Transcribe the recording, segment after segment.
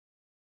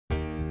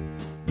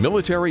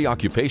military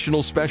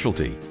occupational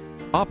specialty,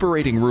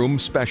 operating room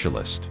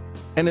specialist,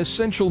 an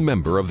essential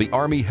member of the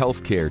Army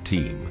healthcare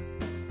team.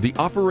 The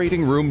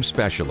operating room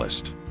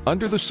specialist,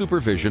 under the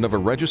supervision of a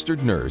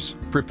registered nurse,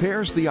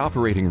 prepares the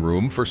operating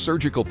room for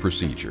surgical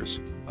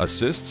procedures,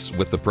 assists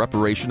with the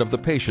preparation of the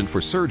patient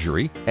for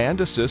surgery,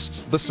 and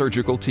assists the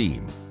surgical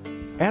team.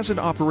 As an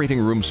operating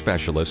room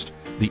specialist,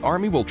 the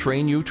Army will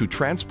train you to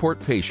transport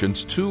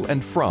patients to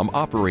and from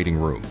operating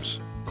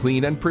rooms,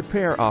 clean and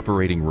prepare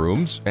operating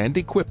rooms and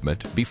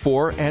equipment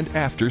before and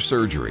after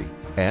surgery,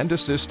 and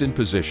assist in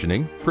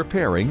positioning,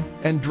 preparing,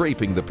 and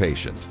draping the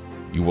patient.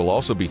 You will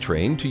also be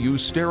trained to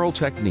use sterile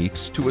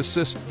techniques to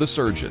assist the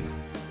surgeon.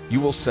 You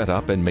will set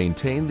up and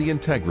maintain the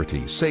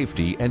integrity,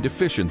 safety, and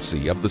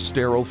efficiency of the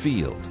sterile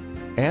field,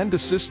 and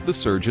assist the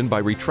surgeon by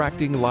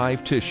retracting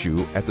live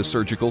tissue at the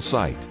surgical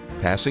site,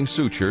 passing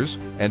sutures,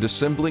 and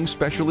assembling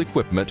special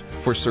equipment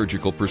for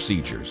surgical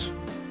procedures.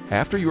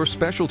 After your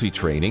specialty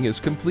training is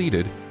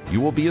completed, you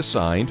will be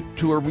assigned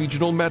to a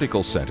regional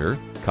medical center,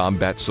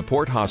 combat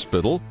support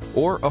hospital,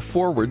 or a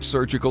forward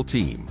surgical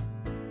team.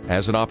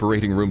 As an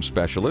operating room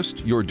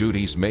specialist, your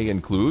duties may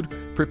include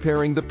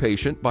preparing the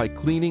patient by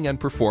cleaning and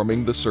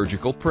performing the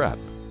surgical prep,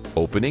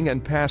 opening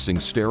and passing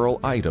sterile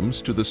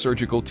items to the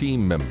surgical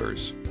team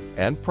members,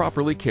 and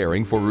properly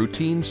caring for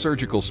routine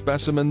surgical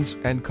specimens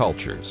and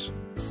cultures.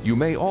 You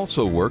may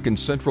also work in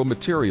Central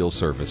Material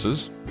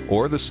Services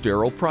or the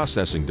Sterile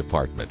Processing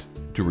Department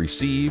to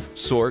receive,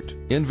 sort,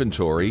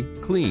 inventory,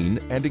 clean,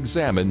 and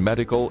examine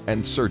medical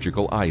and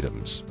surgical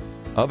items.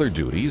 Other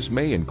duties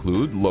may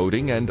include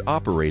loading and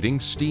operating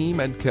steam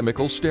and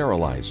chemical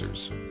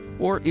sterilizers,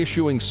 or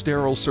issuing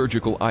sterile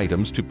surgical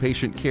items to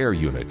patient care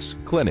units,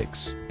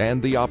 clinics,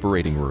 and the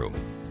operating room.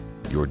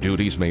 Your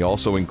duties may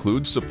also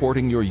include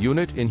supporting your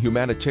unit in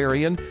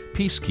humanitarian,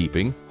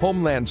 peacekeeping,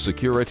 homeland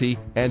security,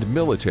 and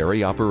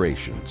military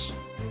operations.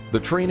 The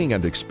training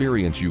and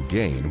experience you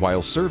gain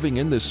while serving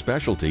in this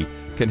specialty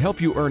can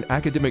help you earn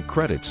academic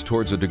credits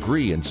towards a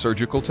degree in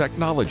surgical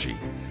technology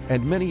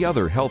and many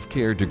other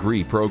healthcare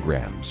degree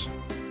programs.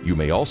 You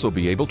may also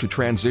be able to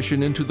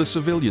transition into the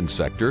civilian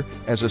sector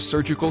as a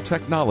surgical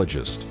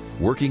technologist,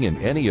 working in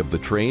any of the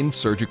trained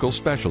surgical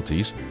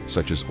specialties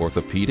such as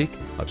orthopedic,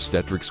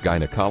 obstetrics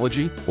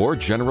gynecology, or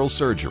general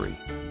surgery.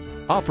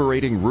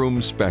 Operating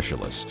room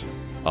specialist,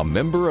 a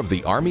member of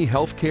the Army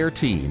healthcare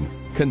team,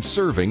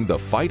 conserving the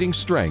fighting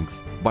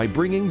strength by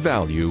bringing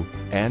value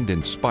and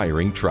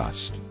inspiring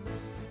trust.